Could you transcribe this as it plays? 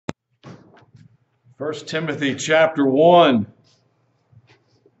1 Timothy chapter 1.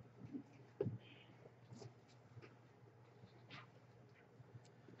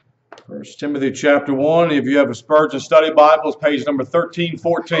 First Timothy chapter 1. If you have a Spurgeon Study Bibles, page number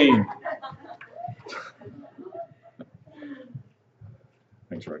 1314.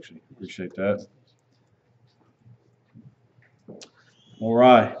 Thanks, Rexy. Appreciate that. All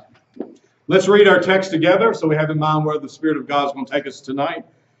right. Let's read our text together so we have in mind where the Spirit of God is going to take us tonight.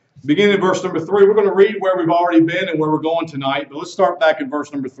 Beginning in verse number 3, we're going to read where we've already been and where we're going tonight. But let's start back in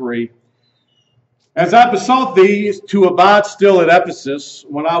verse number 3. As I besought thee to abide still at Ephesus,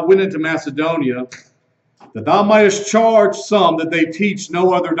 when I went into Macedonia, that thou mightest charge some that they teach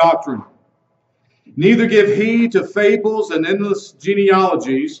no other doctrine, neither give heed to fables and endless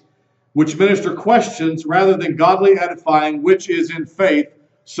genealogies, which minister questions rather than godly edifying, which is in faith,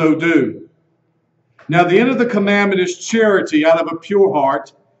 so do. Now the end of the commandment is charity out of a pure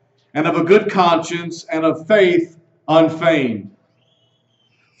heart, and of a good conscience, and of faith unfeigned.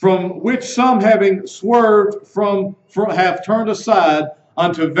 From which some, having swerved from have turned aside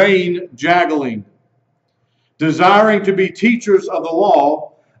unto vain jaggling, desiring to be teachers of the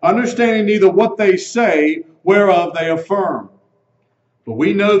law, understanding neither what they say, whereof they affirm. But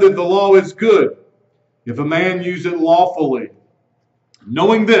we know that the law is good, if a man use it lawfully.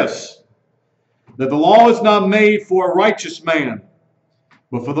 Knowing this, that the law is not made for a righteous man,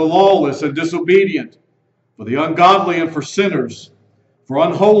 but for the lawless and disobedient, for the ungodly and for sinners, for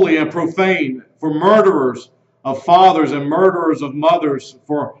unholy and profane, for murderers of fathers and murderers of mothers,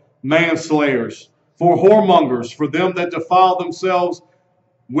 for manslayers, for whoremongers, for them that defile themselves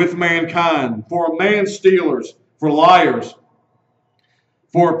with mankind, for man-stealers, for liars,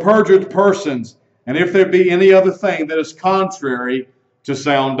 for perjured persons, and if there be any other thing that is contrary to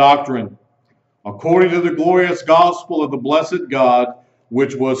sound doctrine, according to the glorious gospel of the blessed God,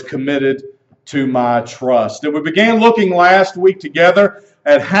 which was committed to my trust. And we began looking last week together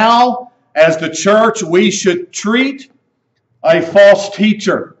at how, as the church, we should treat a false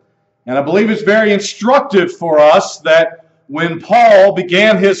teacher. And I believe it's very instructive for us that when Paul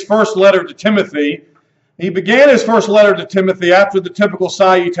began his first letter to Timothy, he began his first letter to Timothy after the typical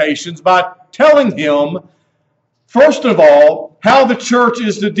salutations by telling him, first of all, how the church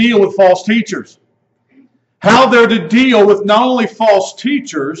is to deal with false teachers. How they're to deal with not only false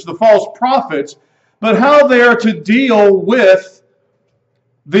teachers, the false prophets, but how they are to deal with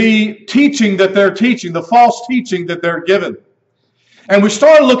the teaching that they're teaching, the false teaching that they're given. And we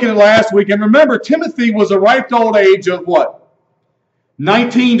started looking at last week, and remember, Timothy was a ripe old age of what?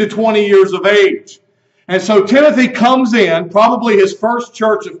 19 to 20 years of age. And so Timothy comes in, probably his first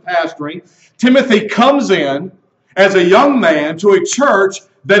church of pastoring. Timothy comes in as a young man to a church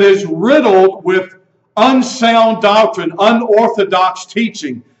that is riddled with unsound doctrine, unorthodox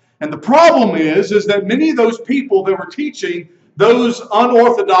teaching. And the problem is that many of those people that were teaching those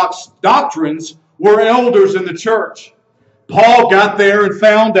unorthodox doctrines were elders in the church. Paul got there and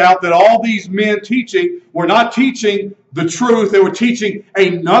found out that all these men teaching were not teaching the truth. They were teaching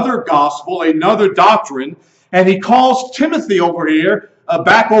another gospel, another doctrine. And he calls Timothy over here,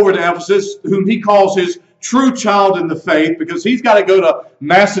 back over to Ephesus, whom he calls his true child in the faith, because he's got to go to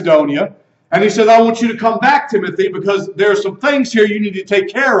Macedonia. And he says, I want you to come back, Timothy, because there are some things here you need to take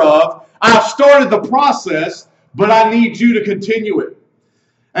care of. I've started the process, but I need you to continue it.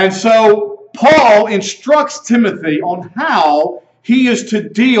 And so Paul instructs Timothy on how he is to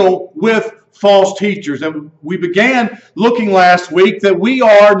deal with false teachers. And we began looking last week that we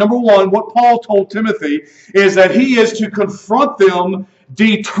are, number one, what Paul told Timothy is that he is to confront them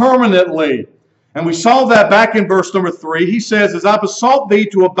determinately. And we saw that back in verse number 3. He says, as I besought thee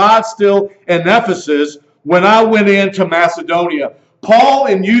to abide still in Ephesus when I went into Macedonia. Paul,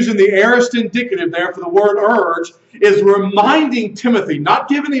 in using the aorist indicative there for the word urge, is reminding Timothy, not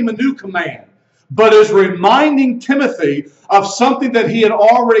giving him a new command, but is reminding Timothy of something that he had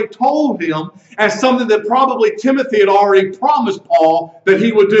already told him and something that probably Timothy had already promised Paul that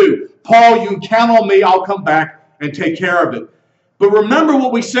he would do. Paul, you can count on me. I'll come back and take care of it. But remember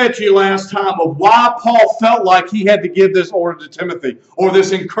what we said to you last time of why Paul felt like he had to give this order to Timothy, or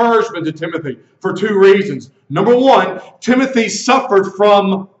this encouragement to Timothy, for two reasons. Number one, Timothy suffered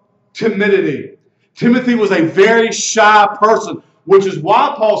from timidity. Timothy was a very shy person, which is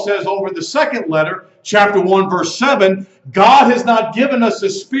why Paul says over in the second letter, chapter 1, verse 7, God has not given us a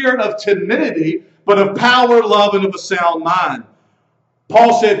spirit of timidity, but of power, love, and of a sound mind.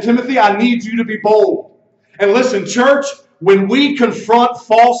 Paul said, Timothy, I need you to be bold. And listen, church, when we confront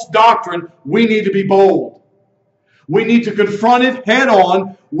false doctrine, we need to be bold. We need to confront it head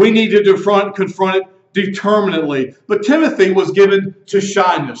on. We need to confront it determinedly. But Timothy was given to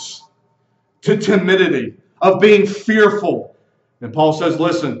shyness. to timidity, of being fearful. And Paul says,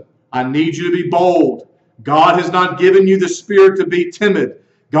 listen, I need you to be bold. God has not given you the spirit to be timid.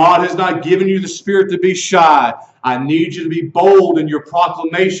 God has not given you the spirit to be shy. I need you to be bold in your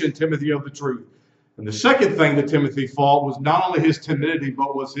proclamation, Timothy, of the truth. And the second thing that Timothy fought was not only his timidity,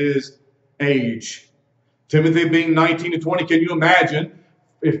 but was his age. Timothy being 19 to 20, can you imagine,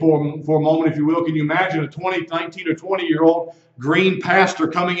 if for a moment, if you will, can you imagine a 19 or 20-year-old green pastor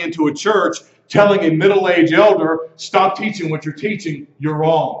coming into a church telling a middle-aged elder, stop teaching what you're teaching, you're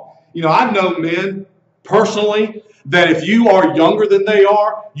wrong. You know, I've known men personally that if you are younger than they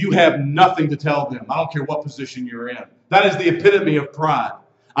are, you have nothing to tell them. I don't care what position you're in. That is the epitome of pride.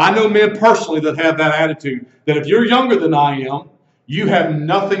 I know men personally that have that attitude, that if you're younger than I am, you have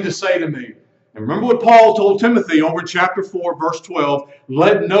nothing to say to me. And remember what Paul told Timothy over in chapter 4, verse 12,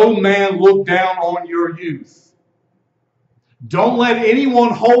 let no man look down on your youth. Don't let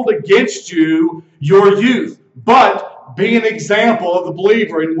anyone hold against you your youth, but be an example of the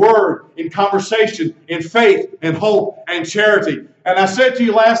believer in word, in conversation, in faith, and hope, and charity. And I said to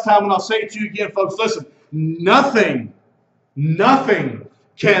you last time, and I'll say it to you again, folks, listen, nothing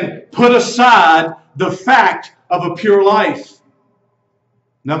can put aside the fact of a pure life.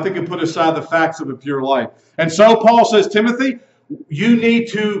 Nothing can put aside the facts of a pure life. And so Paul says, Timothy, you need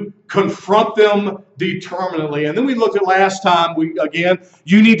to confront them determinately. And then we looked at last time,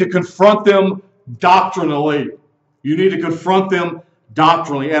 you need to confront them doctrinally. You need to confront them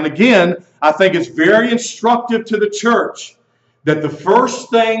doctrinally. And again, I think it's very instructive to the church that the first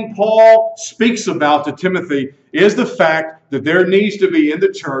thing Paul speaks about to Timothy is the fact that there needs to be in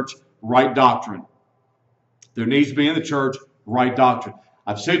the church right doctrine. There needs to be in the church right doctrine.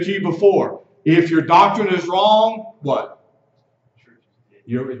 I've said to you before, if your doctrine is wrong, what?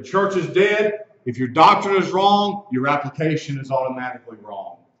 Your church is dead. If your doctrine is wrong, your application is automatically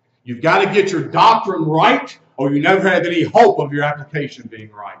wrong. You've got to get your doctrine right, or you never have any hope of your application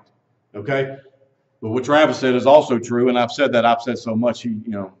being right. Okay? But what Travis said is also true, and I've said so much,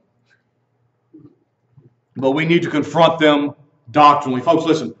 But we need to confront them doctrinally. Folks,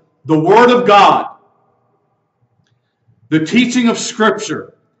 listen. The Word of God, the teaching of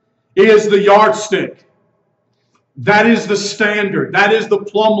Scripture, is the yardstick. That is the standard. That is the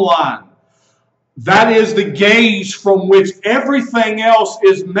plumb line. That is the gauge from which everything else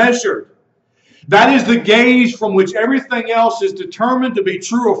is measured. That is the gauge from which everything else is determined to be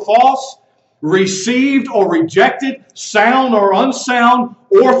true or false, received or rejected, sound or unsound,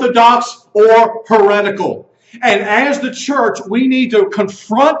 orthodox or heretical. And as the church, we need to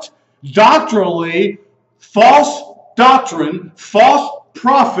confront doctrinally false doctrine, false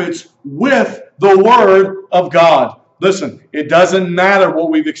prophets with the Word of God. Listen, it doesn't matter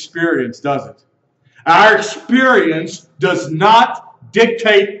what we've experienced, does it? Our experience does not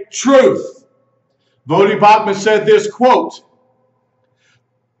dictate truth. Voddie Baucham said this, quote,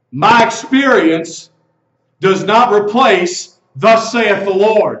 my experience does not replace, thus saith the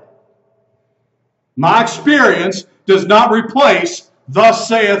Lord. My experience does not replace, thus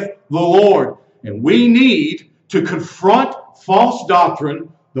saith the Lord. And we need to confront false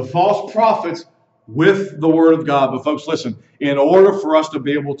doctrine, the false prophets, with the Word of God. But folks, listen, in order for us to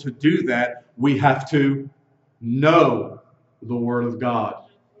be able to do that, we have to know the Word of God.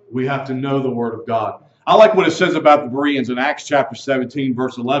 We have to know the Word of God. I like what it says about the Bereans in Acts chapter 17,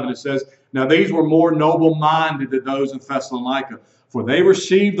 verse 11. It says, now these were more noble-minded than those in Thessalonica, for they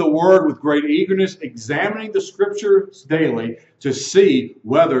received the Word with great eagerness, examining the Scriptures daily to see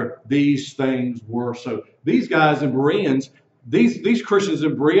whether these things were so. These guys in Bereans, these Christians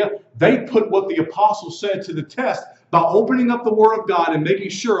in Berea, they put what the apostles said to the test by opening up the Word of God and making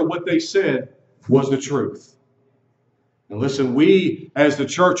sure what they said was the truth. And listen, we as the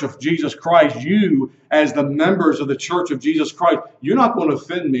Church of Jesus Christ, you as the members of the Church of Jesus Christ, you're not going to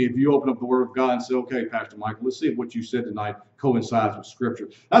offend me if you open up the Word of God and say, okay, Pastor Michael, let's see if what you said tonight coincides with Scripture.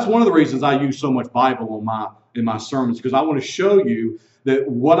 That's one of the reasons I use so much Bible in my sermons, because I want to show you that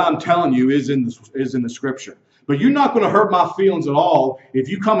what I'm telling you is in the Scripture. But you're not going to hurt my feelings at all if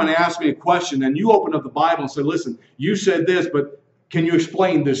you come and ask me a question and you open up the Bible and say, listen, you said this, but can you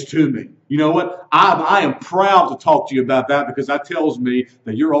explain this to me? You know what? I am proud to talk to you about that, because that tells me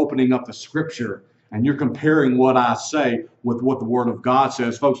that you're opening up the Scripture and you're comparing what I say with what the Word of God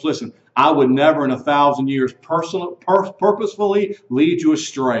says. Folks, listen, I would never in 1,000 years purposefully lead you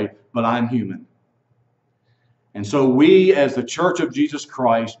astray, but I'm human. And so we as the Church of Jesus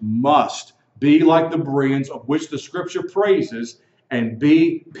Christ must be like the Bereans, of which the Scripture praises, and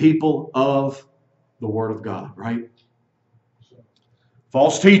be people of the Word of God, right?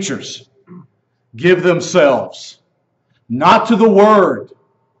 False teachers give themselves not to the Word,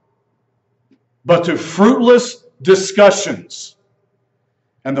 but to fruitless discussions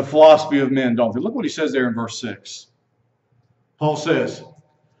and the philosophy of men, don't they? Look what he says there in verse 6. Paul says,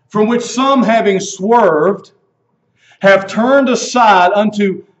 from which some, having swerved, have turned aside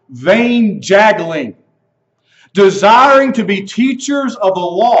unto vain jaggling, desiring to be teachers of the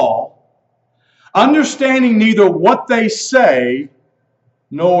law, understanding neither what they say,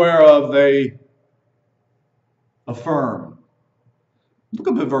 nor whereof they affirm. Look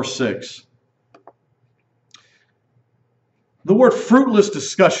up at verse 6. The word fruitless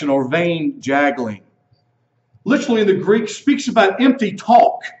discussion or vain jaggling, literally in the Greek, speaks about empty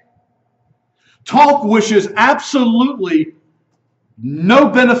talk. Talk which is absolutely no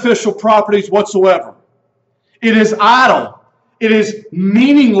beneficial properties whatsoever. It is idle. It is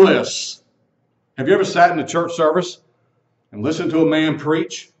meaningless. Have you ever sat in a church service and listened to a man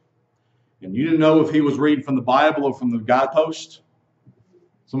preach and you didn't know if he was reading from the Bible or from the guidepost?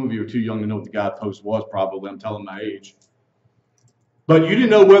 Some of you are too young to know what the guidepost was, probably. I'm telling my age. But you didn't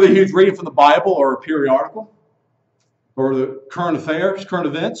know whether he was reading from the Bible or a periodical or the current affairs, current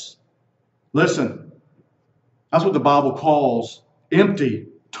events. Listen, that's what the Bible calls empty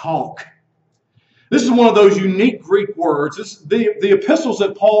talk. This is one of those unique Greek words. The epistles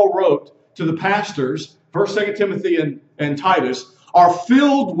that Paul wrote to the pastors, 1st, 2nd Timothy, and Titus, are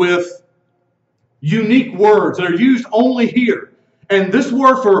filled with unique words that are used only here. And this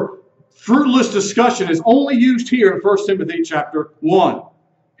word for fruitless discussion is only used here in 1 Timothy chapter 1.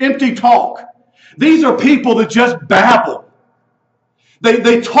 Empty talk. These are people that just babble.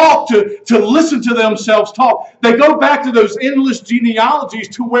 They talk to listen to themselves talk. They go back to those endless genealogies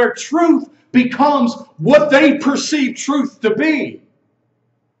to where truth becomes what they perceive truth to be.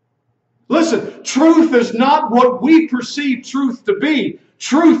 Listen, truth is not what we perceive truth to be.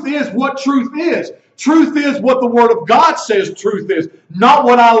 Truth is what truth is. Truth is what the Word of God says truth is, not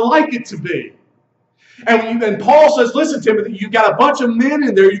what I like it to be. And Paul says, listen, Timothy, you've got a bunch of men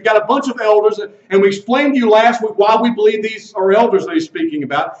in there, you've got a bunch of elders, and we explained to you last week why we believe these are elders that he's speaking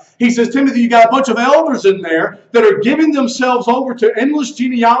about. He says, Timothy, you've got a bunch of elders in there that are giving themselves over to endless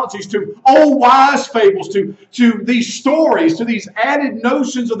genealogies, to old wise fables, to these stories, to these added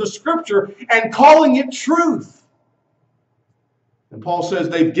notions of the Scripture, and calling it truth. And Paul says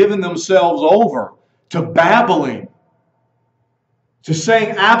they've given themselves over to babbling, to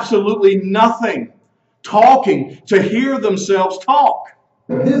saying absolutely nothing, talking to hear themselves talk.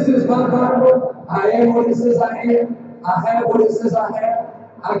 This is my Bible. I am what it says I am. I have what it says I have.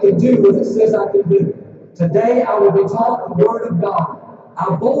 I can do what it says I can do. Today I will be taught the Word of God.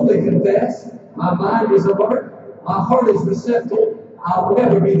 I boldly confess. My mind is alert. My heart is receptive. I'll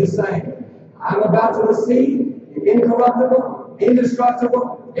never be the same. I'm about to receive the incorruptible,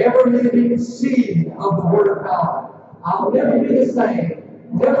 indestructible, ever-living seed of the Word of God. I'll never be the same.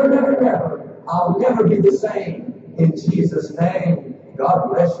 Never, never, never. I'll never be the same. In Jesus' name. God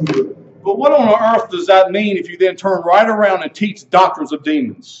bless you. But what on earth does that mean if you then turn right around and teach doctrines of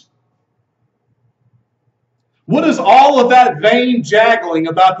demons? What is all of that vain jaggling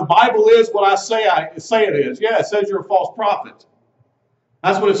about the Bible is what I say it is? Yeah, it says you're a false prophet.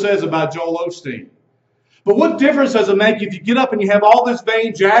 That's what it says about Joel Osteen. But what difference does it make if you get up and you have all this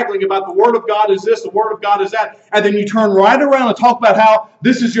vain jaggling about the Word of God is this, the Word of God is that, and then you turn right around and talk about how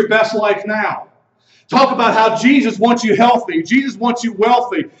this is your best life now. Talk about how Jesus wants you healthy. Jesus wants you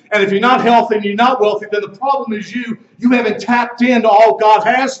wealthy. And if you're not healthy and you're not wealthy, then the problem is you haven't tapped into all God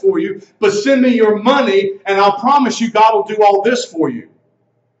has for you. But send me your money and I'll promise you God will do all this for you.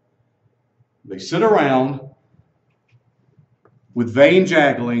 They sit around with vain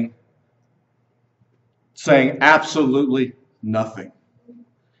jaggling, saying absolutely nothing.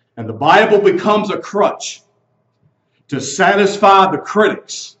 And the Bible becomes a crutch to satisfy the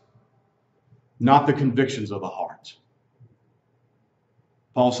critics, not the convictions of the heart.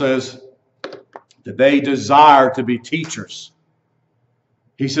 Paul says that they desire to be teachers.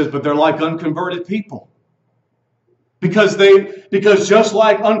 He says, but they're like unconverted people. Because just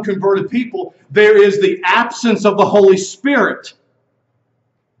like unconverted people, there is the absence of the Holy Spirit.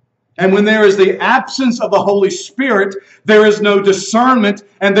 And when there is the absence of the Holy Spirit, there is no discernment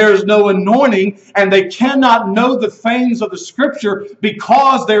and there is no anointing, and they cannot know the things of the Scripture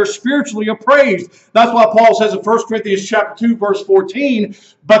because they're spiritually appraised. That's why Paul says in 1 Corinthians chapter 2, verse 14,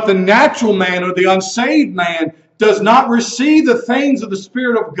 but the natural man or the unsaved man does not receive the things of the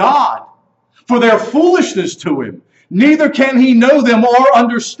Spirit of God, for they are foolishness to him. Neither can he know them or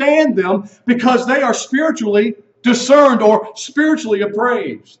understand them because they are spiritually discerned or spiritually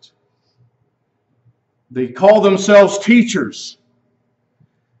appraised. They call themselves teachers.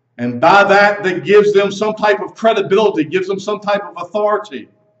 And by that gives them some type of credibility, gives them some type of authority.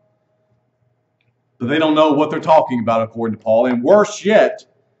 but they don't know what they're talking about according to Paul. And worse yet,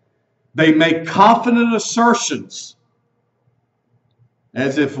 they make confident assertions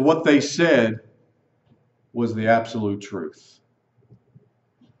as if what they said was the absolute truth.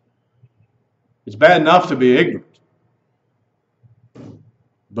 It's bad enough to be ignorant,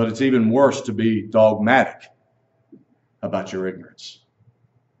 but it's even worse to be dogmatic about your ignorance.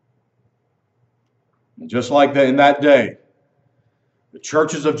 And just like that in that day, the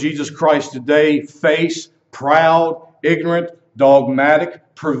churches of Jesus Christ today face proud, ignorant,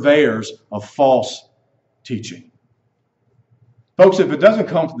 dogmatic purveyors of false teaching. Folks, if it doesn't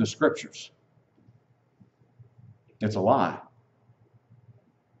come from the Scriptures, it's a lie.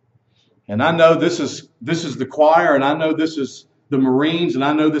 And I know this is the choir, and I know this is the Marines, and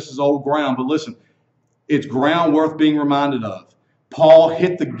I know this is old ground, but listen, it's ground worth being reminded of. Paul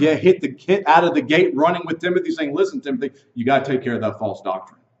hit out of the gate running with Timothy, saying, listen, Timothy, you got to take care of that false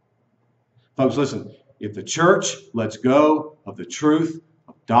doctrine. Folks, listen, if the church lets go of the truth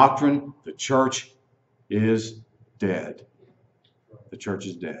of doctrine, the church is dead. The church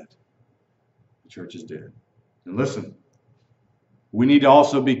is dead. The church is dead. And listen, we need to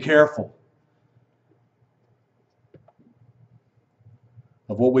also be careful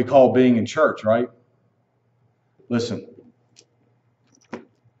of what we call being in church, right? Listen.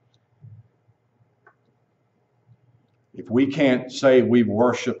 If we can't say we've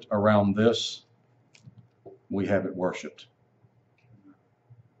worshiped around this, we haven't worshiped.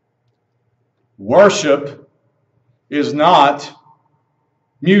 Worship is not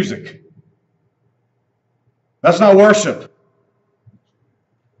music. That's not worship.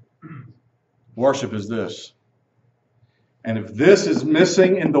 Worship is this. And if this is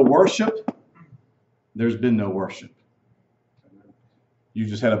missing in the worship, there's been no worship. You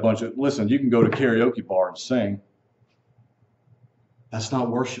just had a bunch of, listen, you can go to a karaoke bar and sing. That's not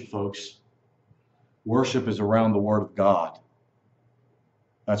worship, folks. Worship is around the Word of God.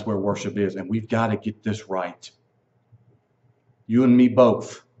 That's where worship is. And we've got to get this right. You and me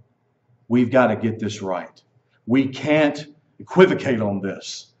both. We've got to get this right. We can't equivocate on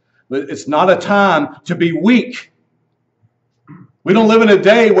this. But it's not a time to be weak. We don't live in a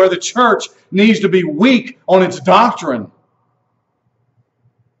day where the church needs to be weak on its doctrine.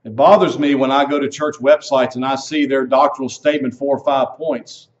 It bothers me when I go to church websites and I see their doctrinal statement 4 or 5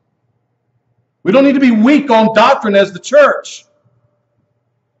 points. We don't need to be weak on doctrine as the church.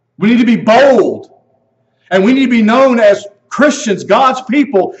 We need to be bold. And we need to be known as Christians, God's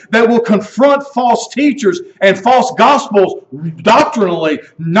people, that will confront false teachers and false gospels doctrinally,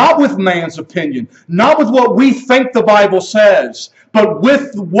 not with man's opinion, not with what we think the Bible says, but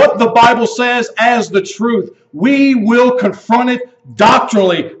with what the Bible says as the truth. We will confront it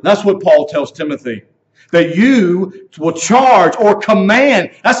doctrinally. That's what Paul tells Timothy. That you will charge or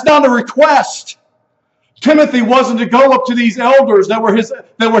command. That's not a request. Timothy wasn't to go up to these elders that were his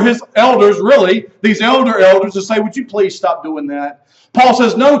elders, really, these elders to say, would you please stop doing that? Paul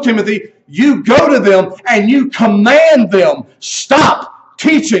says, no, Timothy, you go to them and you command them, stop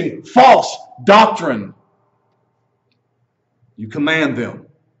teaching false doctrine. You command them.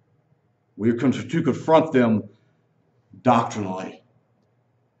 We're to confront them doctrinally.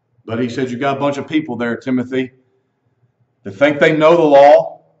 But he said, you got a bunch of people there, Timothy, that think they know the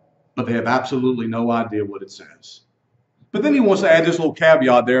law, but they have absolutely no idea what it says. But then he wants to add this little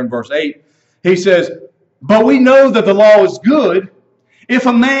caveat there in verse 8. He says, but we know that the law is good if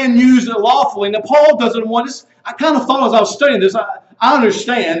a man use it lawfully. Now, Paul doesn't want this. I kind of thought as I was studying this, I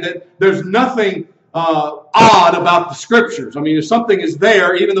understand that there's nothing odd about the Scriptures. I mean, if something is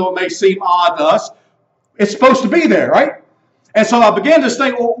there, even though it may seem odd to us, it's supposed to be there, right? And so I began to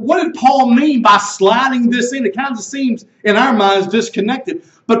think, well, what did Paul mean by sliding this in? It kind of seems, in our minds, disconnected.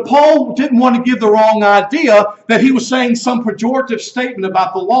 But Paul didn't want to give the wrong idea that he was saying some pejorative statement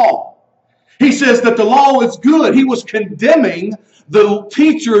about the law. He says that the law is good. He was condemning the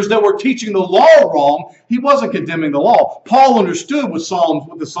teachers that were teaching the law wrong. He wasn't condemning the law. Paul understood what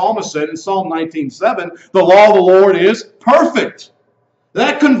the psalmist said in Psalm 19:7. The law of the Lord is perfect.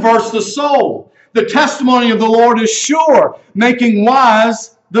 That converts the soul. The testimony of the Lord is sure, making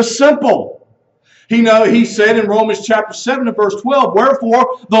wise the simple. He said in Romans chapter 7 and verse 12,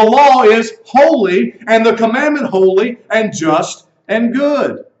 wherefore the law is holy, and the commandment holy, and just, and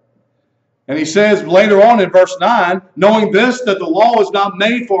good. And he says later on in verse 9, knowing this, that the law is not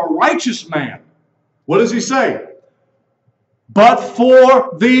made for a righteous man. What does he say? But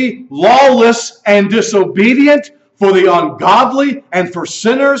for the lawless and disobedient, for the ungodly, and for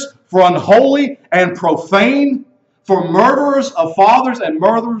sinners, for unholy and profane, for murderers of fathers and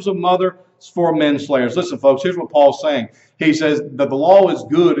murderers of mothers, for men slayers. Listen, folks, here's what Paul's saying. He says that the law is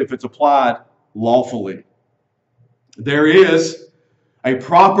good if it's applied lawfully. There is a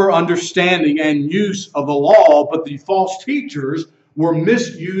proper understanding and use of the law, but the false teachers were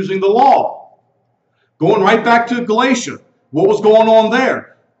misusing the law. Going right back to Galatia, what was going on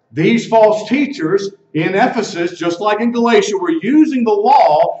there? These false teachers in Ephesus, just like in Galatia, were using the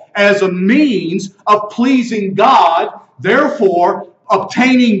law as a means of pleasing God, therefore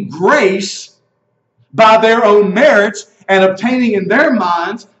obtaining grace by their own merits and obtaining in their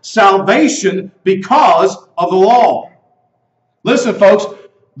minds salvation because of the law. Listen, folks,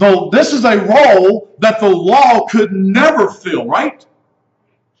 this is a role that the law could never fill, right?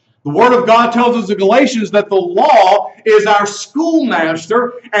 The Word of God tells us in Galatians that the law is our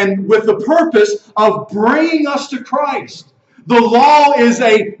schoolmaster and with the purpose of bringing us to Christ. The law is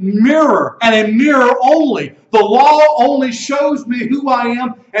a mirror and a mirror only. The law only shows me who I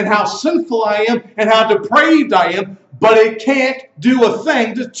am and how sinful I am and how depraved I am, but it can't do a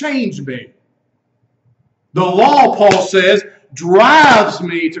thing to change me. The law, Paul says, drives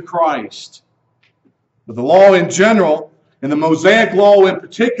me to Christ. But the law in general, and the Mosaic law in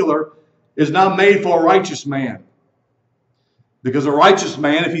particular, is not made for a righteous man. Because a righteous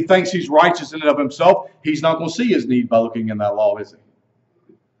man, if he thinks he's righteous in and of himself, he's not going to see his need by looking in that law, is he?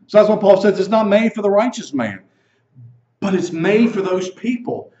 So that's what Paul says. It's not made for the righteous man. But it's made for those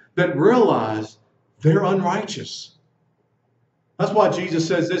people that realize they're unrighteous. That's why Jesus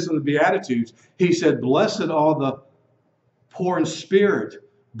says this in the Beatitudes. He said, blessed are the poor in spirit.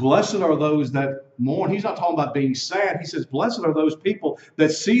 Blessed are those that mourn. He's not talking about being sad. He says, blessed are those people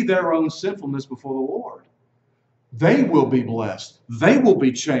that see their own sinfulness before the Lord. They will be blessed. They will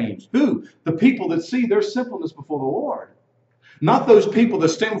be changed. Who? The people that see their sinfulness before the Lord. Not those people that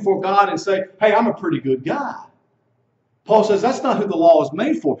stand before God and say, hey, I'm a pretty good guy. Paul says that's not who the law is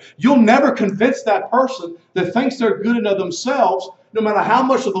made for. You'll never convince that person that thinks they're good enough themselves, no matter how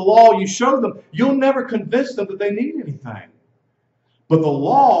much of the law you show them, you'll never convince them that they need anything. But the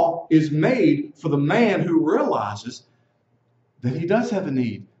law is made for the man who realizes that he does have a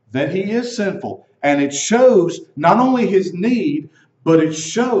need, that he is sinful. And it shows not only his need, but it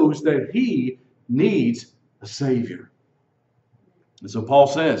shows that he needs a Savior. And so Paul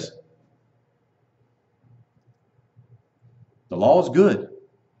says, the law is good.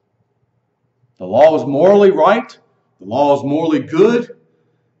 The law is morally right. The law is morally good.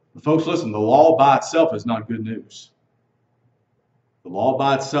 But folks, listen, the law by itself is not good news. The law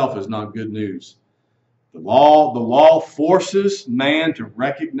by itself is not good news. The law forces man to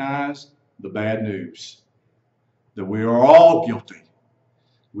recognize the bad news. That we are all guilty.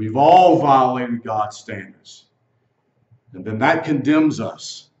 We've all violated God's standards. And then that condemns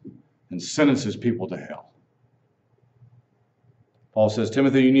us and sentences people to hell. Paul says,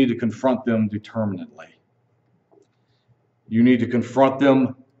 Timothy, you need to confront them determinedly. You need to confront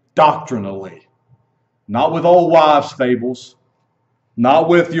them doctrinally. Not with old wives' fables, not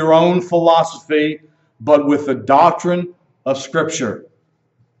with your own philosophy, but with the doctrine of Scripture.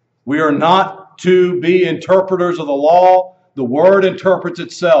 We are not to be interpreters of the law. The Word interprets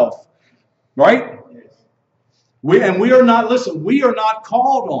itself. Right? We are not, listen, we are not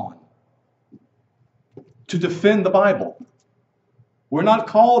called on to defend the Bible. We're not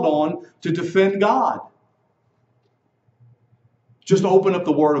called on to defend God. Just open up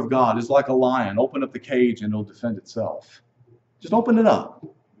the Word of God. It's like a lion. Open up the cage and it'll defend itself. Just open it up.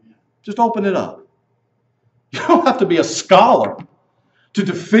 Just open it up. You don't have to be a scholar to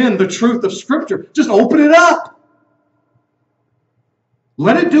defend the truth of Scripture. Just open it up.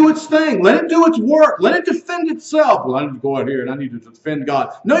 Let it do its thing. Let it do its work. Let it defend itself. Well, I need to go out here and I need to defend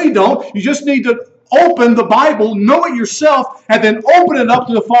God. No, you don't. You just need to open the Bible, know it yourself, and then open it up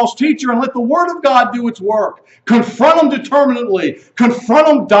to the false teacher and let the Word of God do its work. Confront them determinedly. Confront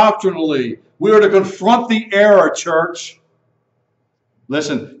them doctrinally. We are to confront the error, church.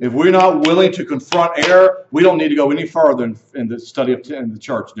 Listen, if we're not willing to confront error, we don't need to go any further in the study of in the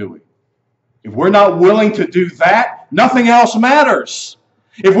church, do we? If we're not willing to do that, nothing else matters.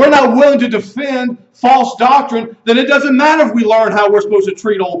 If we're not willing to defend false doctrine, then it doesn't matter if we learn how we're supposed to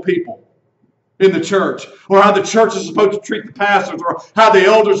treat old people in the church, or how the church is supposed to treat the pastors, or how the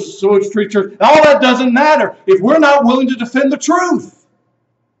elders are supposed to treat church. All that doesn't matter if we're not willing to defend the truth.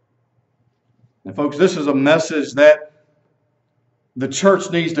 And folks, this is a message that the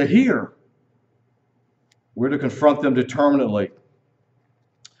church needs to hear. We're to confront them determinedly.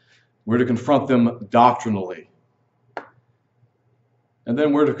 We're to confront them doctrinally. And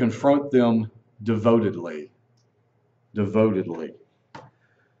then we're to confront them devotedly. Devotedly.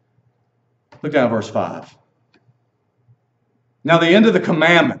 Look down at verse 5. Now the end of the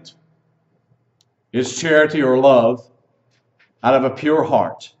commandment is charity or love out of a pure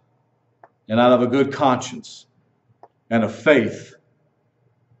heart and out of a good conscience and a faith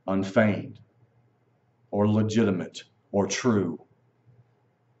unfeigned or legitimate or true.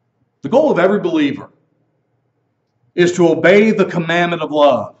 The goal of every believer is to obey the commandment of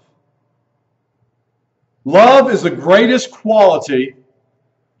love. Love is the greatest quality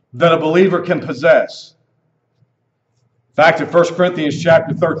that a believer can possess. In fact, in 1 Corinthians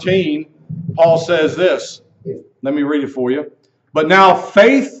chapter 13, Paul says this. Let me read it for you. But now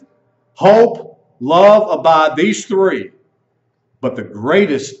faith, hope, love abide, these three. But the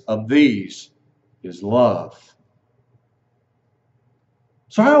greatest of these is love.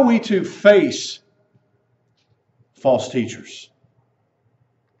 So how are we to face false teachers?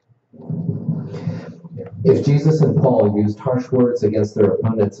 If Jesus and Paul used harsh words against their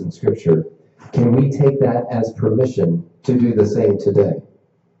opponents in Scripture, can we take that as permission to do the same today?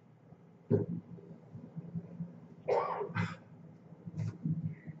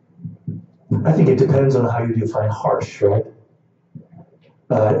 I think it depends on how you define harsh, right?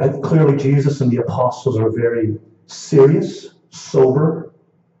 Clearly, Jesus and the apostles are very serious, sober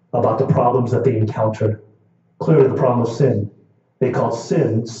about the problems that they encountered. Clearly, the problem of sin. They called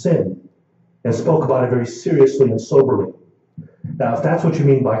sin, sin, and spoke about it very seriously and soberly. Now, if that's what you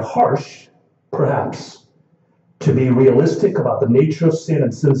mean by harsh, perhaps. To be realistic about the nature of sin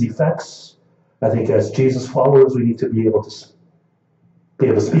and sin's effects, I think as Jesus followers, we need to be able to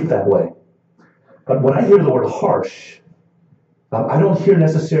speak that way. But when I hear the word harsh, I don't hear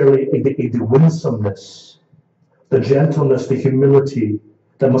necessarily the winsomeness, the gentleness, the humility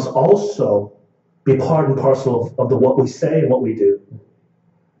that must also be part and parcel of what we say and what we do.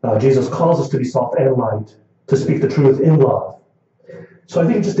 Jesus calls us to be soft and light, to speak the truth in love. So I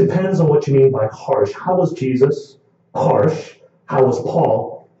think it just depends on what you mean by harsh. How was Jesus harsh? How was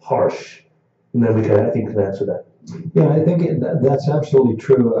Paul harsh? And then we can, I think, answer that. Yeah, I think that's absolutely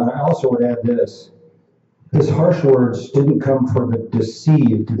true. And I also would add this. His harsh words didn't come for the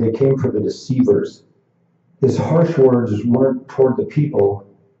deceived, they came for the deceivers. His harsh words weren't toward the people.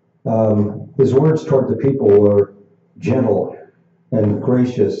 His words toward the people were gentle and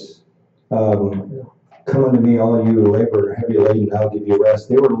gracious. Come unto me, all you who labor heavy laden, I'll give you rest.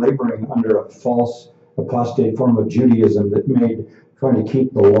 They were laboring under a false apostate form of Judaism that made trying to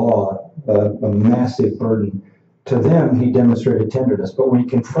keep the law a massive burden. To them, he demonstrated tenderness. But when he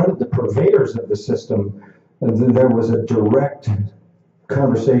confronted the purveyors of the system, there was a direct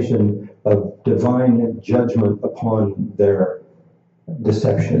conversation of divine judgment upon their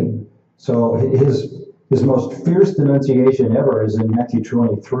deception. So his most fierce denunciation ever is in Matthew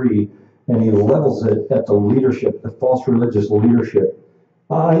 23, and he levels it at the leadership, the false religious leadership.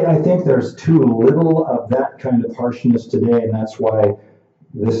 I think there's too little of that kind of harshness today, and that's why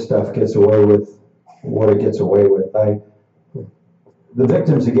this stuff gets away with what it gets away with. The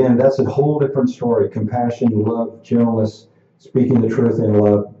victims, again, that's a whole different story. Compassion, love, gentleness, speaking the truth in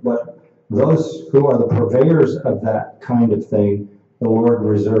love. But those who are the purveyors of that kind of thing, the Lord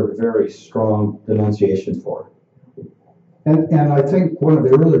reserved very strong denunciation for. And I think one of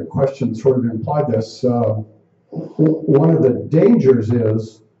the earlier questions sort of implied this. One of the dangers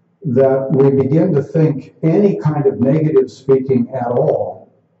is that we begin to think any kind of negative speaking at all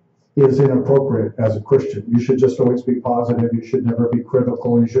is inappropriate as a Christian. You should just always be positive. You should never be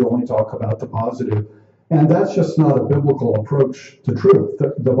critical. You should only talk about the positive. And that's just not a biblical approach to truth.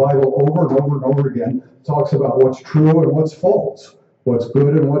 The Bible over and over and over again talks about what's true and what's false, what's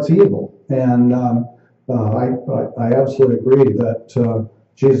good and what's evil. And I absolutely agree that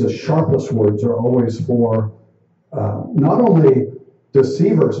Jesus' sharpest words are always for not only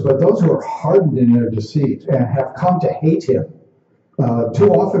deceivers, but those who are hardened in their deceit and have come to hate him. Too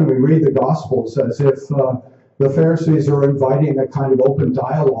often we read the Gospels as if the Pharisees are inviting a kind of open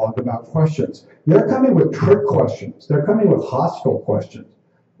dialogue about questions. They're coming with trick questions. They're coming with hostile questions.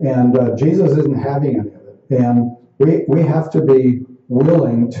 And Jesus isn't having any of it. And we have to be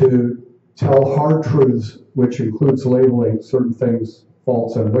willing to tell hard truths, which includes labeling certain things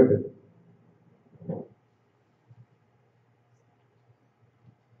false and wicked.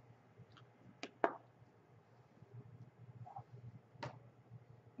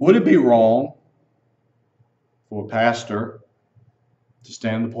 Would it be wrong for a pastor to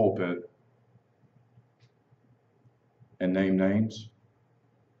stand in the pulpit and name names?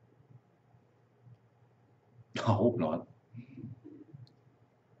 I hope not.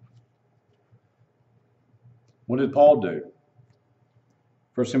 What did Paul do?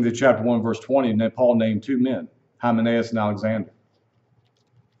 1 Timothy chapter 1, verse 20, and then Paul named two men, Hymenaeus and Alexander.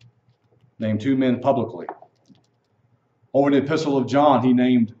 Named two men publicly. Over in the epistle of John, he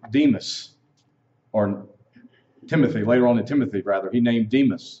named Demas, or Timothy, later on in Timothy, rather, he named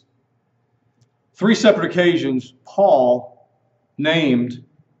Demas. 3 separate occasions, Paul named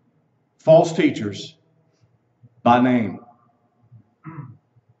false teachers by name.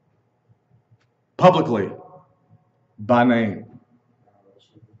 Publicly, by name.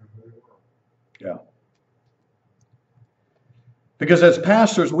 Yeah. Because as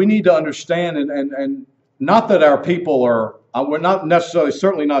pastors, we need to understand, and not that our people are, we're not necessarily,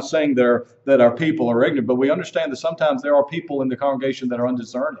 certainly not saying that our people are ignorant, but we understand that sometimes there are people in the congregation that are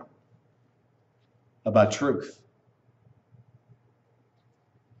undiscerning about truth.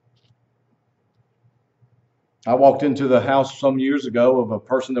 I walked into the house some years ago of a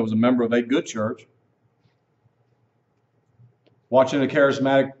person that was a member of a good church, watching a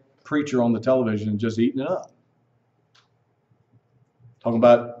charismatic preacher on the television and just eating it up. Talking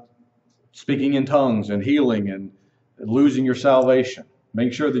about speaking in tongues and healing and losing your salvation.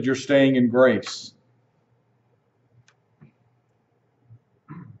 Make sure that you're staying in grace.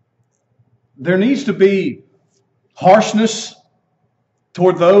 There needs to be harshness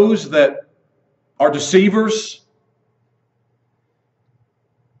toward those that are deceivers.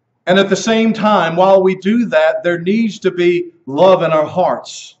 And at the same time, while we do that, there needs to be love in our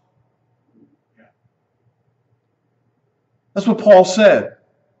hearts. That's what Paul said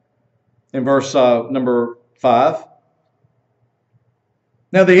in verse number 5.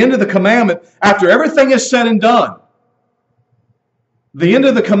 Now, the end of the commandment, after everything is said and done, the end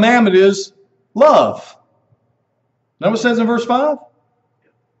of the commandment is love. Know what it says in verse 5?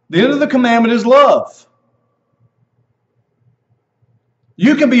 The end of the commandment is love.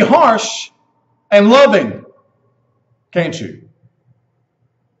 You can be harsh and loving, can't you?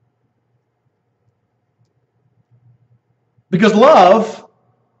 Because love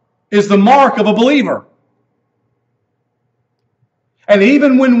is the mark of a believer. And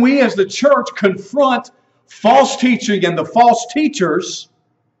even when we as the church confront false teaching and the false teachers,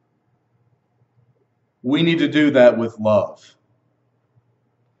 we need to do that with love.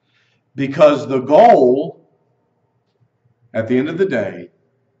 Because the goal, at the end of the day,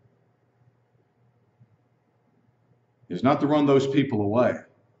 is not to run those people away,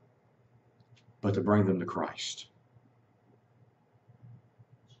 but to bring them to Christ.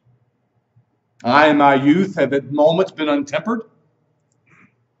 I, in my youth, have at moments been untempered.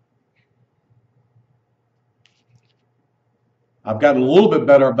 I've gotten a little bit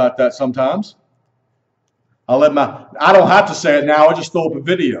better about that sometimes. I don't have to say it now, I just throw up a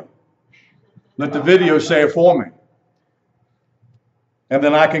video. Let the video say it for me. And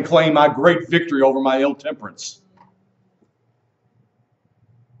then I can claim my great victory over my ill temperance.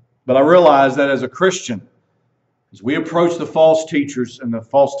 But I realize that as a Christian, as we approach the false teachers and the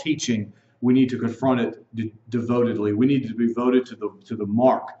false teaching, we need to confront it devotedly. We need to be devoted to the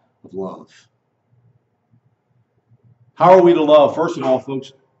mark of love. How are we to love? First of all,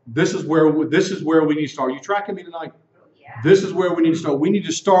 folks, this is where we need to start. Are you tracking me tonight? Yeah. This is where we need to start. We need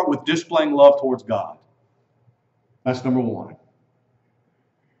to start with displaying love towards God. That's number one.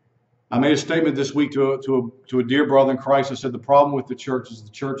 I made a statement this week to a dear brother in Christ. I said the problem with the church is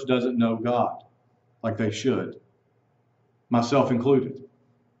the church doesn't know God like they should, myself included.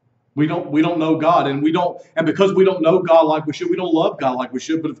 We don't know God, and because we don't know God like we should, we don't love God like we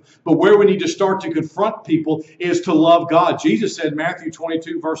should. But where we need to start to confront people is to love God. Jesus said, Matthew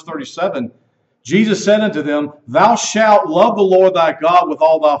 22, verse 37, Jesus said unto them, Thou shalt love the Lord thy God with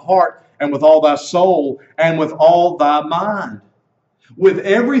all thy heart, and with all thy soul, and with all thy mind. With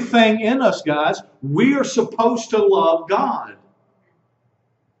everything in us, guys, we are supposed to love God.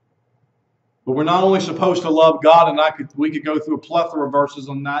 But we're not only supposed to love God, and we could go through a plethora of verses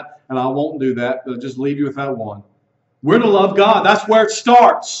on that, and I won't do that, but I'll just leave you with that one. We're to love God. That's where it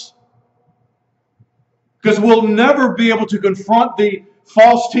starts. Because we'll never be able to confront the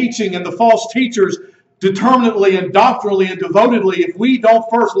false teaching and the false teachers determinately and doctrinally and devotedly if we don't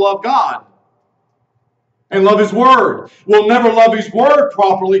first love God and love His Word. We'll never love His Word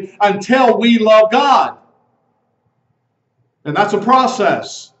properly until we love God. And that's a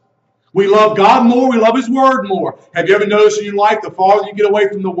process. We love God more, we love His Word more. Have you ever noticed in your life, the farther you get away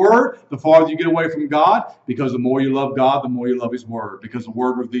from the Word, the farther you get away from God? Because the more you love God, the more you love His Word. Because the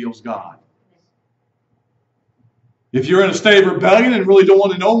Word reveals God. If you're in a state of rebellion and really don't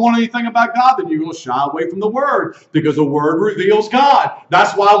want anything about God, then you're going to shy away from the Word. Because the Word reveals God.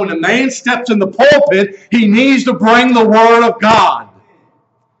 That's why when a man steps in the pulpit, he needs to bring the Word of God.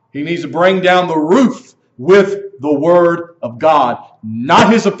 He needs to bring down the roof with the Word of God,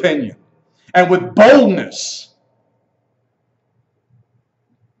 not his opinion. And with boldness.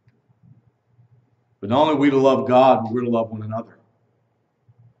 But not only are we to love God, but we're to love one another.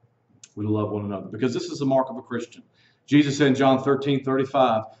 We're to love one another. Because this is the mark of a Christian. Jesus said in John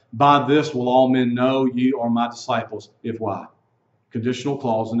 13:35, by this will all men know ye are my disciples. If why? Conditional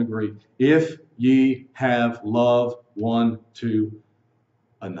clause in the Greek. If ye have love one to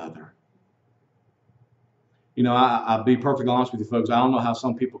another. You know, I'll be perfectly honest with you folks. I don't know how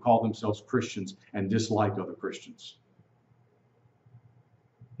some people call themselves Christians and dislike other Christians.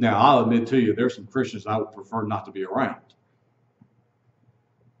 Now, I'll admit to you, there's some Christians I would prefer not to be around.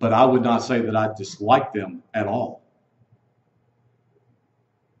 But I would not say that I dislike them at all.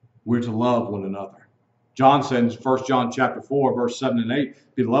 We're to love one another. John said in 1 John chapter 4, verse 7 and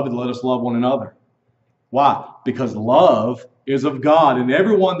 8, beloved, let us love one another. Why? Because love is of God, and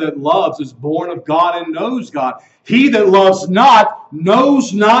everyone that loves is born of God and knows God. He that loves not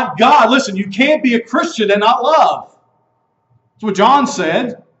knows not God. Listen, you can't be a Christian and not love. That's what John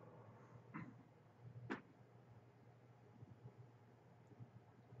said.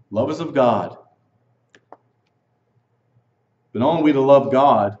 Love is of God. But not only are we to love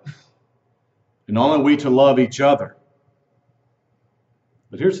God, and not only are we to love each other.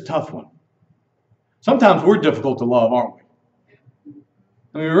 But here's a tough one. Sometimes we're difficult to love, aren't we?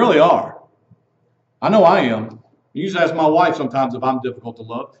 I mean, we really are. I know I am. You just ask my wife sometimes if I'm difficult to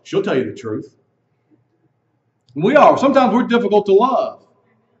love. She'll tell you the truth. And we are. Sometimes we're difficult to love.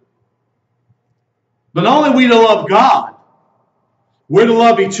 But not only are we to love God, we're to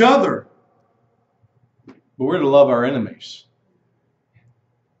love each other, but we're to love our enemies.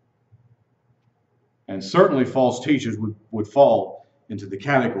 And certainly false teachers would fall into the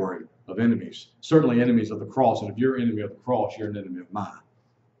category of enemies. Certainly enemies of the cross. And if you're an enemy of the cross, you're an enemy of mine.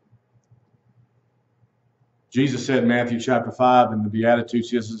 Jesus said in Matthew chapter 5 in the Beatitudes,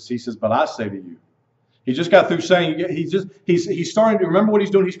 he says, but I say to you. He just got through saying, he's starting to remember what he's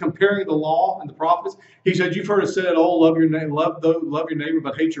doing. He's comparing the law and the prophets. He said, you've heard it said, oh, love your neighbor,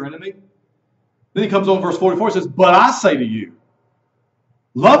 but hate your enemy. Then he comes on verse 44 and says, but I say to you,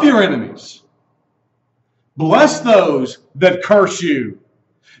 love your enemies. Bless those that curse you.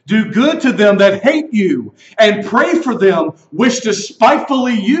 Do good to them that hate you, and pray for them which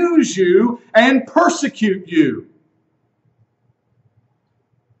despitefully use you and persecute you.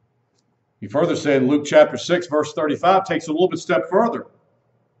 He further said in Luke chapter 6, verse 35, takes a little bit step further.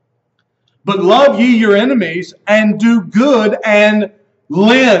 But love ye your enemies, and do good and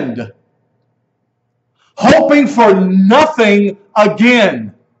lend, hoping for nothing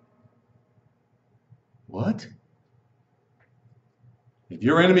again. What? If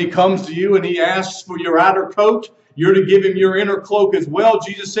your enemy comes to you and he asks for your outer coat, you're to give him your inner cloak as well,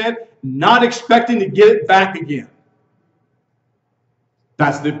 Jesus said, not expecting to get it back again.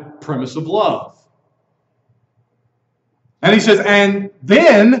 That's the premise of love. And he says, and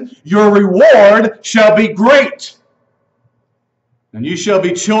then your reward shall be great. And you shall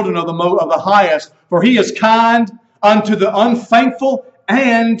be children of the highest, for he is kind unto the unthankful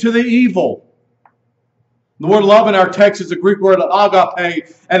and to the evil. The word love in our text is the Greek word agape,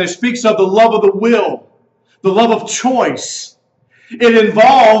 and it speaks of the love of the will, the love of choice. It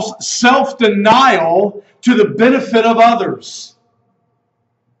involves self-denial to the benefit of others.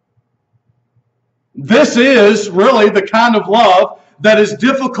 This is really the kind of love that is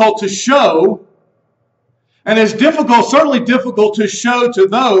difficult to show, and is certainly difficult to show to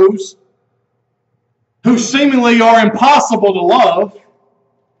those who seemingly are impossible to love.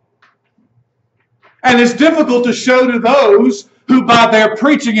 And it's difficult to show to those who by their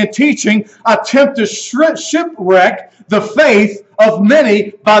preaching and teaching attempt to shipwreck the faith of many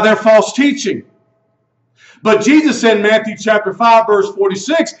by their false teaching. But Jesus said in Matthew chapter 5, verse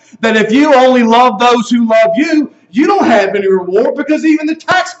 46, that if you only love those who love you, you don't have any reward, because even the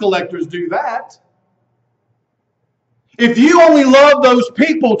tax collectors do that. If you only love those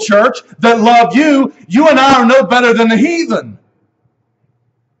people, church, that love you, you and I are no better than the heathen.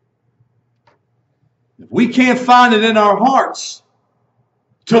 If we can't find it in our hearts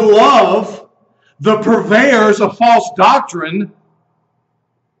to love the purveyors of false doctrine,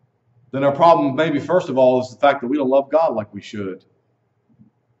 then our problem maybe first of all is the fact that we don't love God like we should.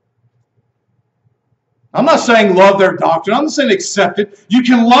 I'm not saying love their doctrine. I'm not saying accept it. You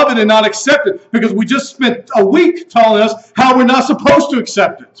can love it and not accept it, because we just spent a week telling us how we're not supposed to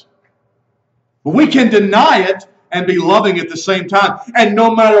accept it. But we can deny it and be loving at the same time. And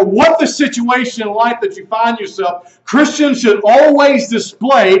no matter what the situation in life that you find yourself, Christians should always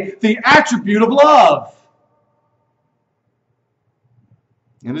display the attribute of love.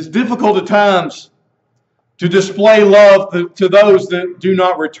 And it's difficult at times to display love to those that do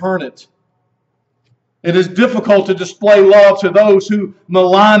not return it. It is difficult to display love to those who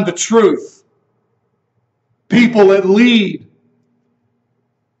malign the truth. People that lead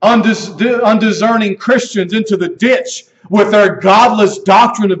undiscerning Christians into the ditch with their godless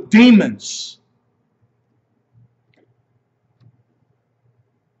doctrine of demons.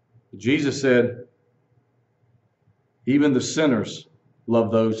 Jesus said, even the sinners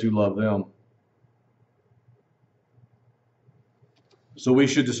love those who love them. So we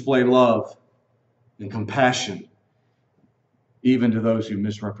should display love and compassion even to those who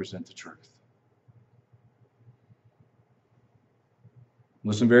misrepresent the truth.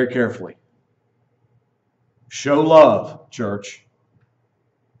 Listen very carefully. Show love, church,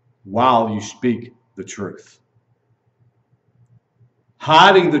 while you speak the truth.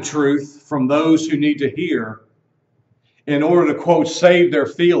 Hiding the truth from those who need to hear in order to, quote, save their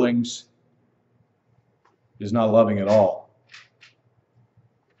feelings is not loving at all.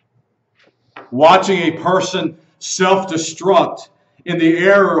 Watching a person self-destruct in the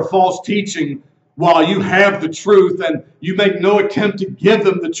error of false teaching while you have the truth and you make no attempt to give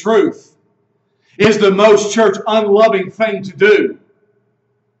them the truth is the most church unloving thing to do.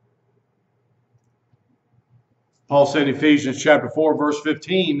 Paul said in Ephesians chapter 4, verse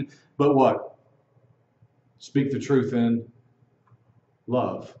 15, but what? Speak the truth in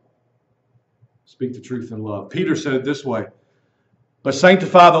love. Speak the truth in love. Peter said it this way, but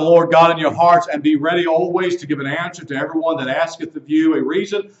sanctify the Lord God in your hearts, and be ready always to give an answer to everyone that asketh of you a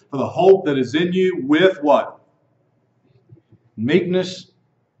reason for the hope that is in you with what? Meekness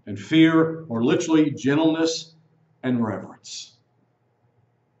and fear, or literally gentleness and reverence.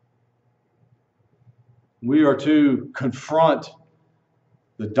 We are to confront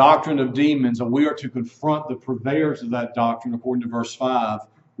the doctrine of demons, and we are to confront the purveyors of that doctrine, according to verse 5,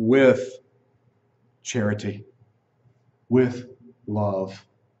 with charity, with love,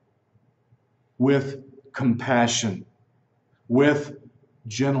 with compassion, with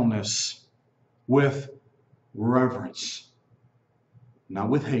gentleness, with reverence, not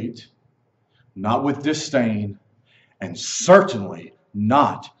with hate, not with disdain, and certainly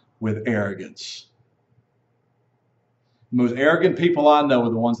not with arrogance. The most arrogant people I know are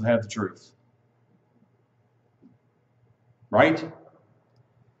the ones that have the truth. Right?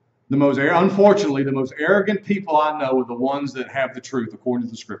 Unfortunately, the most arrogant people I know are the ones that have the truth according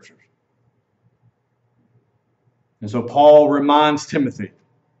to the Scriptures. And so Paul reminds Timothy.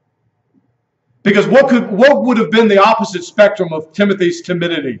 Because what would have been the opposite spectrum of Timothy's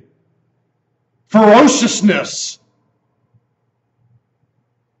timidity? Ferociousness.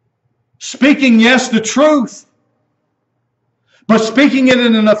 Speaking, yes, the truth, but speaking it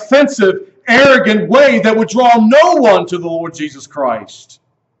in an offensive, arrogant way that would draw no one to the Lord Jesus Christ.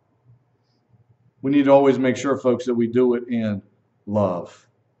 We need to always make sure, folks, that we do it in love.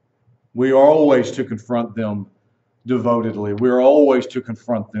 We are always to confront them devotedly. We are always to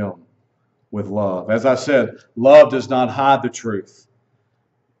confront them with love. As I said, love does not hide the truth,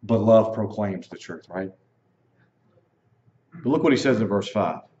 but love proclaims the truth, right? But look what he says in verse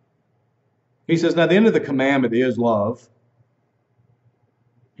 5. He says, now the end of the commandment is love.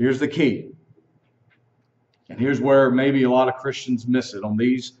 Here's the key. And here's where maybe a lot of Christians miss it on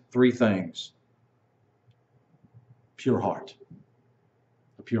these three things. Pure heart.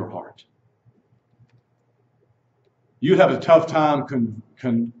 A pure heart. You'd have a tough time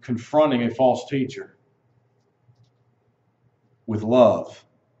confronting a false teacher with love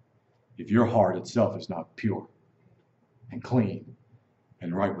if your heart itself is not pure and clean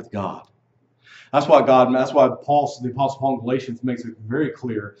and right with God. That's why the Apostle Paul in Galatians makes it very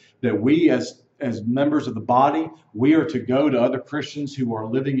clear that we as members of the body, we are to go to other Christians who are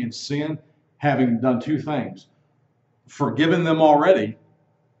living in sin, having done two things. Forgiven them already,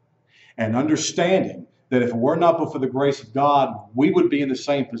 and understanding that if it were not but for the grace of God, we would be in the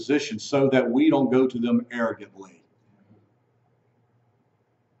same position so that we don't go to them arrogantly.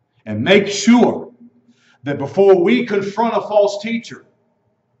 And make sure that before we confront a false teacher,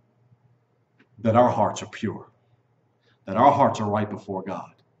 that our hearts are pure, that our hearts are right before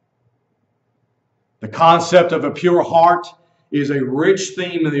God. The concept of a pure heart is a rich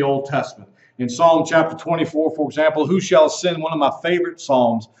theme in the Old Testament. In Psalm chapter 24, for example, who shall ascend, one of my favorite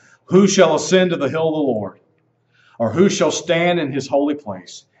Psalms, who shall ascend to the hill of the Lord? Or who shall stand in his holy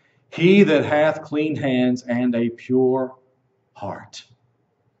place? He that hath clean hands and a pure heart.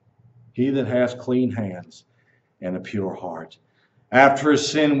 He that has clean hands and a pure heart. After his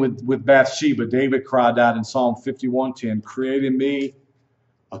sin with Bathsheba, David cried out in Psalm 51:10, create in me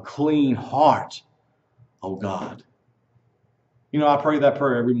a clean heart, O God. You know, I pray that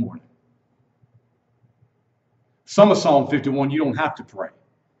prayer every morning. Some of Psalm 51 you don't have to pray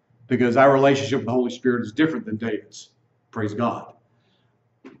because our relationship with the Holy Spirit is different than David's. Praise God.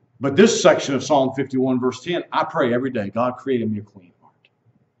 But this section of Psalm 51 verse 10, I pray every day, God create in me a clean heart.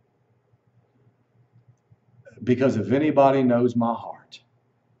 Because if anybody knows my heart,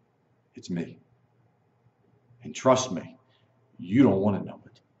 it's me. And trust me, you don't want to know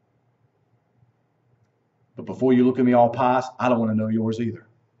it. But before you look at me all pious, I don't want to know yours either.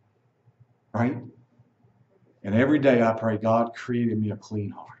 Right? And every day I pray, God, create in me a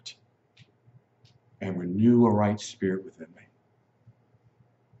clean heart and renew a right spirit within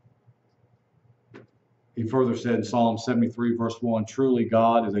me. He further said in Psalm 73, verse 1, truly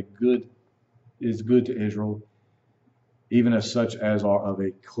God is good to Israel, even as such as are of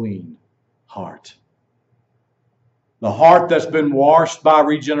a clean heart. The heart that's been washed by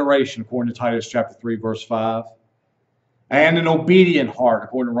regeneration, according to Titus chapter 3, verse 5, and an obedient heart,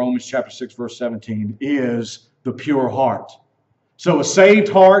 according to Romans chapter 6, verse 17, is the pure heart. So a saved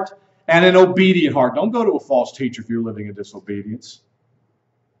heart and an obedient heart. Don't go to a false teacher if you're living in disobedience,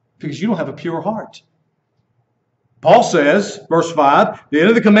 because you don't have a pure heart. Paul says, verse 5, the end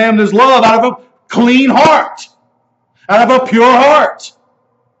of the commandment is love out of a clean heart, out of a pure heart.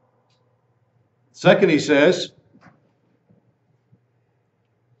 Second, he says,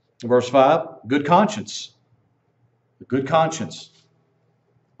 verse 5, good conscience. A good conscience.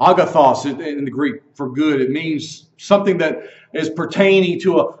 Agathos in the Greek for good, it means something that is pertaining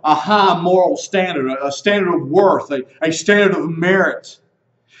to a high moral standard, a standard of worth, a standard of merit.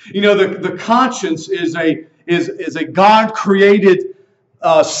 You know, the conscience is a God-created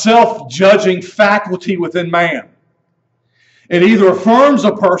self-judging faculty within man. It either affirms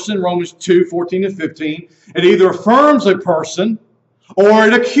a person, Romans 2, 14 and 15, it either affirms a person or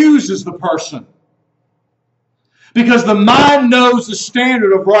it accuses the person. Because the mind knows the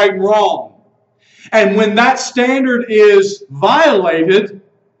standard of right and wrong. And when that standard is violated,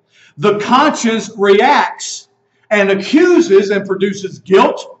 the conscience reacts and accuses and produces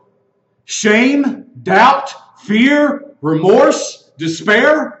guilt, shame, doubt, fear, remorse,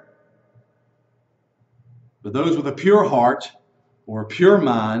 despair. But those with a pure heart or a pure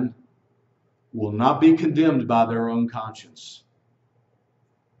mind will not be condemned by their own conscience.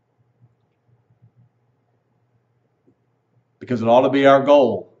 Because it ought to be our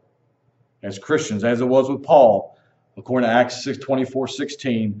goal as Christians, as it was with Paul, according to Acts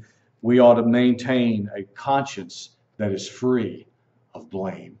 24:16, we ought to maintain a conscience that is free of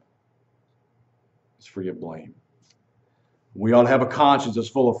blame. It's free of blame. We ought to have a conscience that's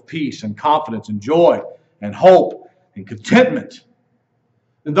full of peace and confidence and joy and hope and contentment.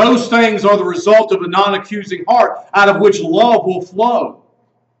 And those things are the result of a non-accusing heart out of which love will flow.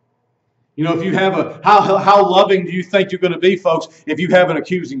 You know, if you have how loving do you think you're going to be, folks, if you have an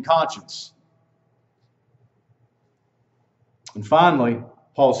accusing conscience? And finally,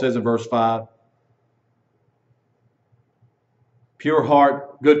 Paul says in verse 5, pure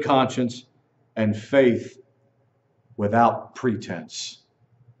heart, good conscience, and faith without pretense.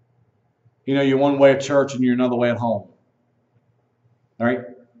 You know, you're one way at church and you're another way at home. All right?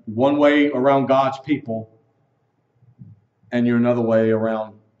 One way around God's people and you're another way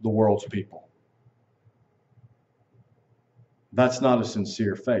around the world's people. That's not a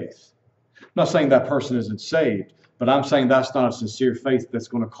sincere faith. I'm not saying that person isn't saved, but I'm saying that's not a sincere faith that's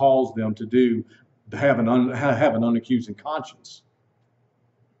going to cause them to have an unaccusing conscience.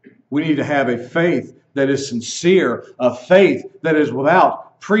 We need to have a faith that is sincere, a faith that is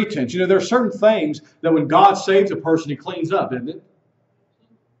without pretense. You know, there are certain things that when God saves a person, He cleans up, isn't it?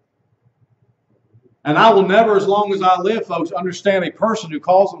 And I will never, as long as I live, folks, understand a person who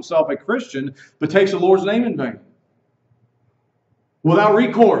calls himself a Christian but takes the Lord's name in vain. Without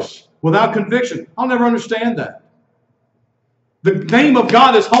recourse, without conviction. I'll never understand that. The name of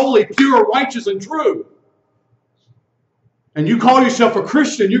God is holy, pure, righteous, and true. And you call yourself a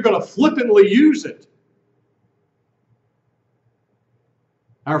Christian, you're going to flippantly use it.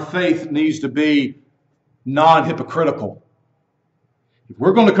 Our faith needs to be non-hypocritical. If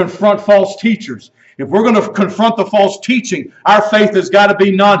we're going to confront false teachers, if we're going to confront the false teaching, our faith has got to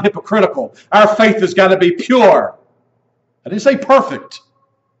be non-hypocritical. Our faith has got to be pure. I didn't say perfect.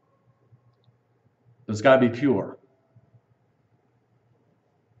 It's got to be pure.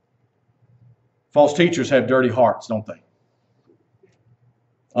 False teachers have dirty hearts, don't they?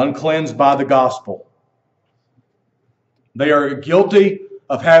 Uncleansed by the gospel. They are guilty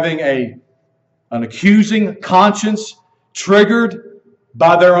of having an accusing conscience triggered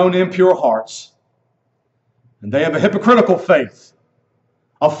by their own impure hearts. And they have a hypocritical faith,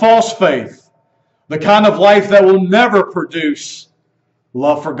 a false faith, the kind of life that will never produce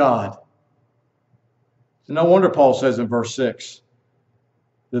love for God. And no wonder Paul says in verse 6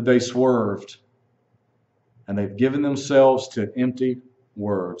 that they swerved and they've given themselves to empty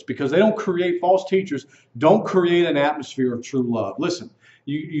words, because they don't create, false teachers don't create an atmosphere of true love. Listen,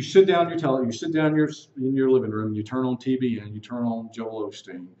 you sit down, you sit down in your living room, you turn on TV and you turn on Joel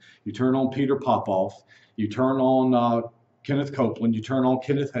Osteen, you turn on Peter Popoff, you turn on Kenneth Copeland, you turn on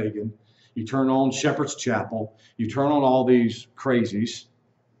Kenneth Hagin, you turn on Shepherd's Chapel, you turn on all these crazies,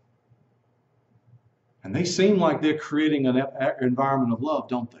 and they seem like they're creating an environment of love,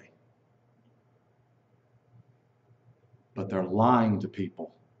 don't they? But they're lying to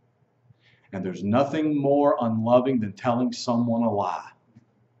people. And there's nothing more unloving than telling someone a lie,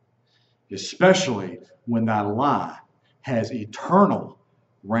 especially when that lie has eternal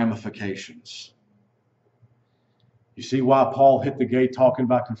ramifications. You see why Paul hit the gate talking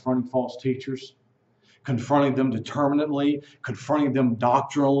about confronting false teachers? Confronting them determinately, confronting them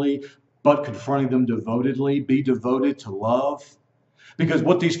doctrinally, but confronting them devotedly. Be devoted to love. Because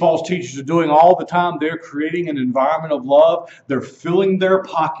what these false teachers are doing all the time, they're creating an environment of love. They're filling their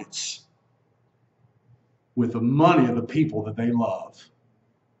pockets with the money of the people that they love.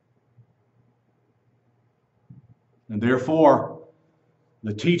 And therefore,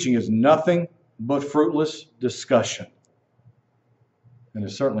 the teaching is nothing but fruitless discussion. And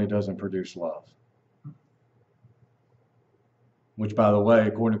it certainly doesn't produce love. Which, by the way,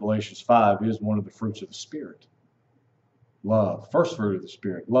 according to Galatians 5, is one of the fruits of the Spirit. Love. First fruit of the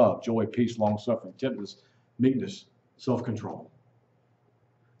Spirit. Love, joy, peace, long-suffering, temperance, meekness, self-control.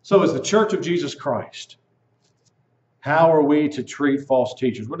 So as the Church of Jesus Christ, how are we to treat false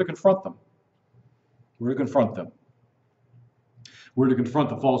teachers? We're to confront them. We're to confront them. We're to confront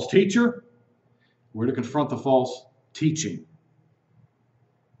the false teacher. We're to confront the false teaching.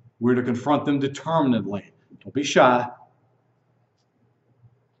 We're to confront them determinedly. Don't be shy.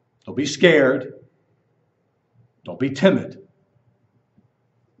 Don't be scared. Don't be timid.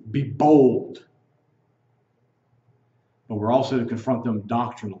 Be bold. But we're also to confront them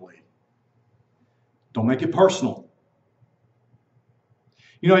doctrinally. Don't make it personal.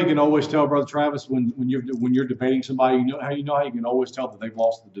 You know, you can always tell, Brother Travis, when you're debating somebody, you know how you can always tell that they've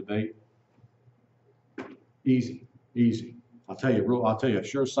lost the debate? Easy. I'll tell you a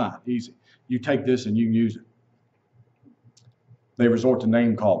sure sign. Easy. You take this and you can use it. They resort to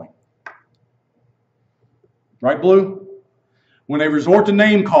name calling. Right, Blue? When they resort to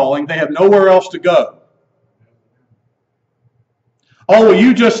name calling, they have nowhere else to go. Oh, well,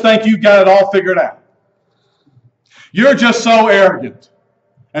 you just think you've got it all figured out. You're just so arrogant.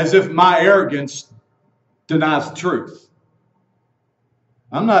 As if my arrogance denies the truth.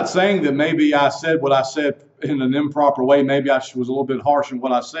 I'm not saying that maybe I said what I said in an improper way. Maybe I was a little bit harsh in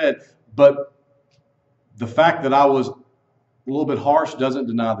what I said. But the fact that I was a little bit harsh doesn't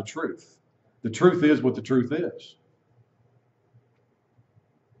deny the truth. The truth is what the truth is.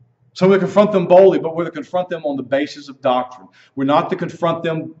 So we confront them boldly, but we're to confront them on the basis of doctrine. We're not to confront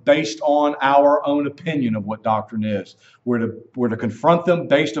them based on our own opinion of what doctrine is. We're to confront them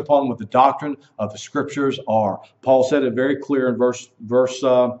based upon what the doctrine of the Scriptures are. Paul said it very clear in verse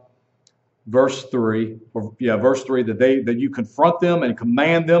 3, that you confront them and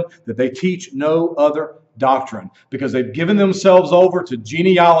command them that they teach no other doctrine, because they've given themselves over to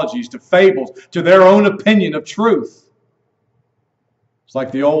genealogies, to fables, to their own opinion of truth. It's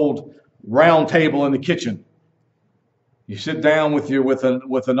like the old round table in the kitchen. You sit down with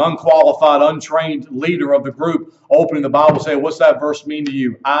an unqualified, untrained leader of the group, opening the Bible, saying, "What's that verse mean to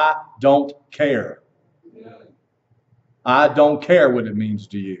you?" I don't care. I don't care what it means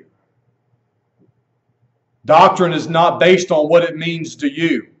to you. Doctrine is not based on what it means to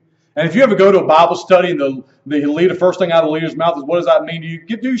you. And if you ever go to a Bible study and the leader, first thing out of the leader's mouth is, "What does that mean to you?"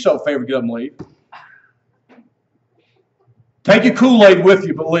 Do yourself a favor, get up and leave. Take your Kool-Aid with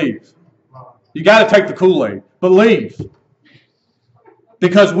you, but leave. You got to take the Kool-Aid, but leave.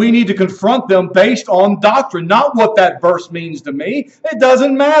 Because we need to confront them based on doctrine, not what that verse means to me. It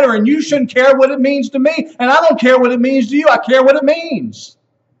doesn't matter, and you shouldn't care what it means to me, and I don't care what it means to you. I care what it means.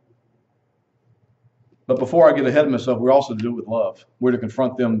 But before I get ahead of myself, we're also to do it with love. We're to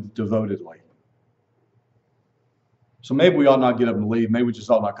confront them devotedly. So maybe we ought not get up and leave. Maybe we just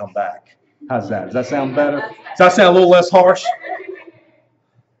ought not come back. How's that? Does that sound better? Does that sound a little less harsh?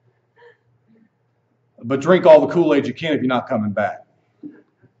 But drink all the Kool-Aid you can if you're not coming back.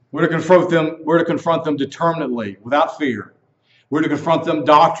 We're to confront them determinedly, without fear. We're to confront them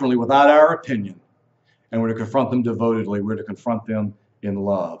doctrinally, without our opinion. And we're to confront them devotedly. We're to confront them in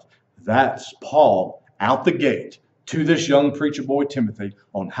love. That's Paul out the gate to this young preacher boy Timothy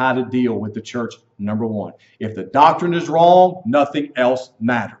on how to deal with the church, number one. If the doctrine is wrong, nothing else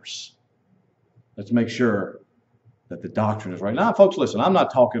matters. Let's make sure that the doctrine is right. Now, folks, listen, I'm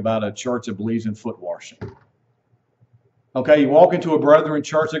not talking about a church that believes in foot washing. Okay, you walk into a brethren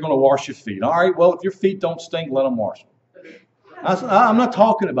church, they're going to wash your feet. All right, well, if your feet don't stink, let them wash them. I'm not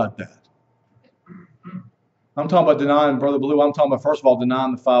talking about that. I'm talking about denying, Brother Blue, I'm talking about, first of all,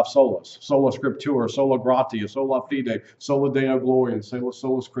 denying the five solas. Sola Scriptura, Sola Gratia, Sola Fide, Sola Deo Gloria, and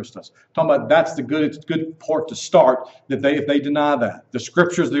Solus Christus. I'm talking about that's the good, it's a good port to start, that if they deny that. The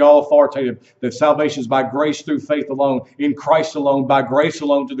Scriptures, the all authoritative, that salvation is by grace through faith alone, in Christ alone, by grace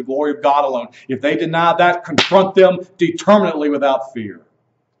alone, to the glory of God alone. If they deny that, confront them determinately without fear.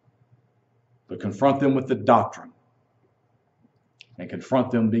 But confront them with the doctrine. And confront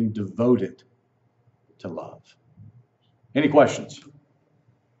them being devoted to love. Any questions?